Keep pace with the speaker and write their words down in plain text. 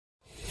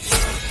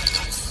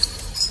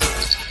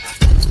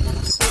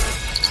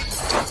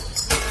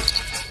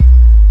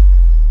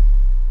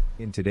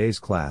In today's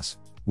class,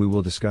 we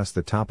will discuss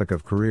the topic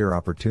of career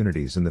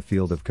opportunities in the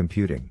field of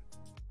computing.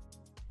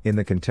 In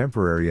the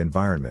contemporary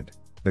environment,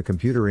 the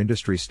computer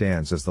industry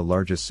stands as the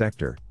largest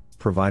sector,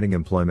 providing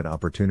employment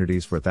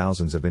opportunities for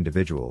thousands of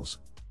individuals.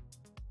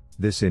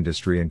 This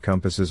industry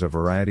encompasses a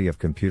variety of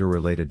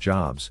computer-related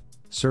jobs,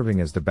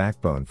 serving as the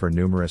backbone for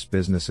numerous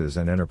businesses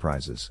and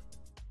enterprises.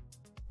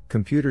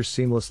 Computers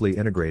seamlessly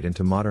integrate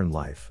into modern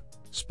life,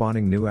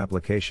 spawning new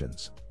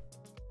applications.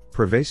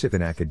 Pervasive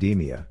in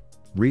academia,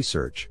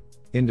 research,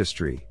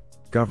 industry,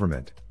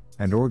 government,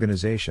 and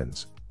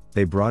organizations,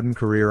 they broaden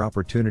career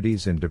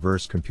opportunities in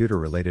diverse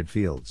computer-related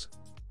fields.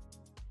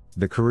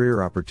 The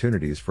career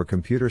opportunities for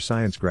computer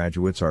science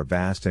graduates are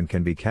vast and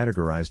can be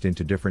categorized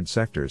into different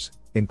sectors,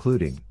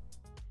 including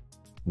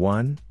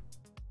 1.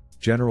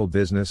 General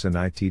business and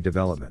IT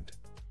development.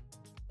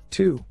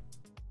 2.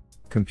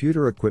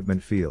 Computer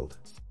equipment field.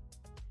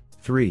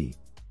 3.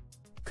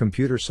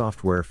 Computer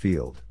software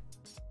field.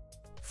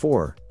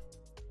 4.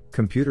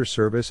 Computer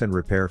service and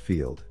repair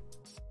field.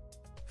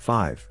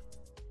 5.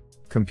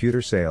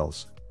 Computer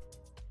sales.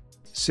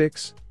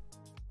 6.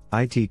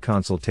 IT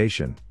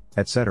consultation,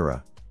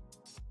 etc.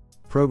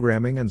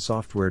 Programming and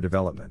software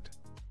development.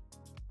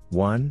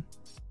 1.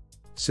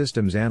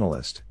 Systems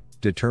analyst,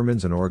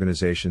 determines an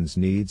organization's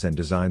needs and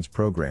designs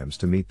programs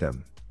to meet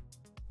them.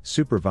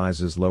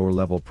 Supervises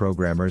lower-level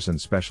programmers and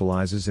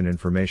specializes in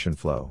information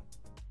flow.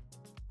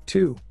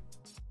 2.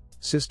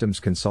 Systems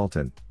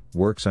consultant,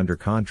 works under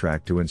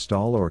contract to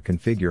install or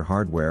configure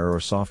hardware or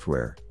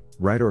software,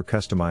 write or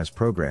customize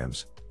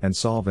programs, and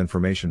solve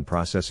information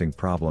processing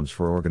problems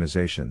for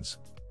organizations.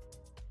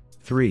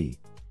 3.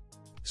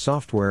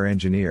 Software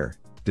engineer,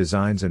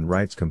 designs and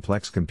writes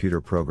complex computer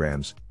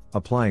programs,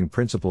 applying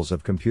principles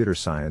of computer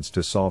science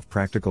to solve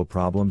practical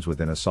problems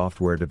within a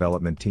software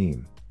development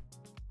team.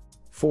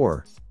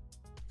 4.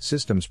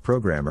 Systems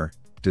programmer,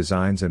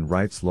 designs and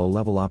writes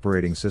low-level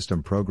operating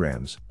system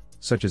programs,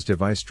 such as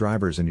device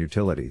drivers and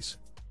utilities.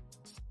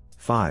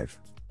 5.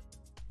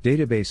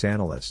 Database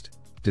analyst,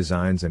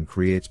 designs and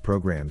creates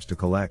programs to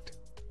collect,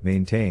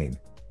 maintain,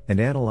 and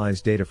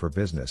analyze data for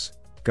business,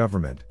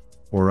 government,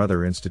 or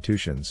other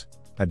institutions,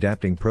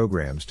 adapting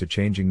programs to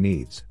changing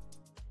needs.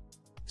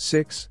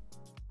 6.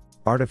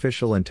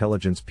 Artificial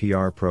intelligence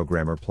PR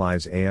programmer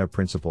applies AI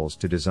principles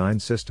to design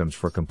systems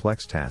for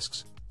complex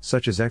tasks,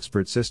 such as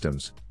expert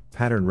systems,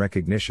 pattern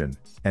recognition,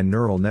 and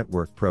neural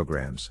network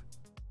programs.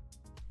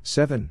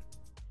 7.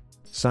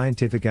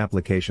 Scientific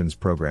applications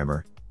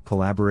programmer,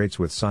 collaborates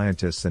with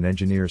scientists and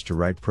engineers to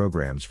write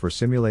programs for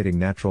simulating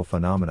natural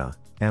phenomena,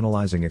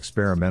 analyzing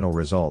experimental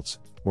results,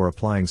 or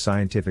applying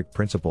scientific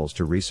principles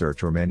to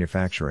research or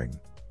manufacturing.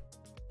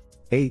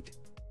 8.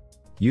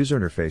 User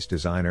interface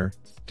designer,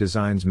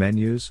 designs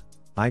menus,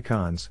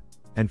 icons,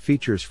 and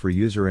features for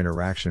user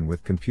interaction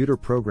with computer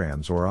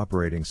programs or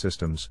operating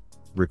systems,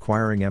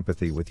 requiring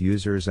empathy with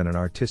users and an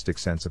artistic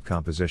sense of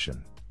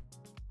composition.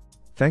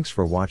 Thanks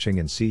for watching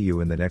and see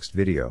you in the next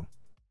video.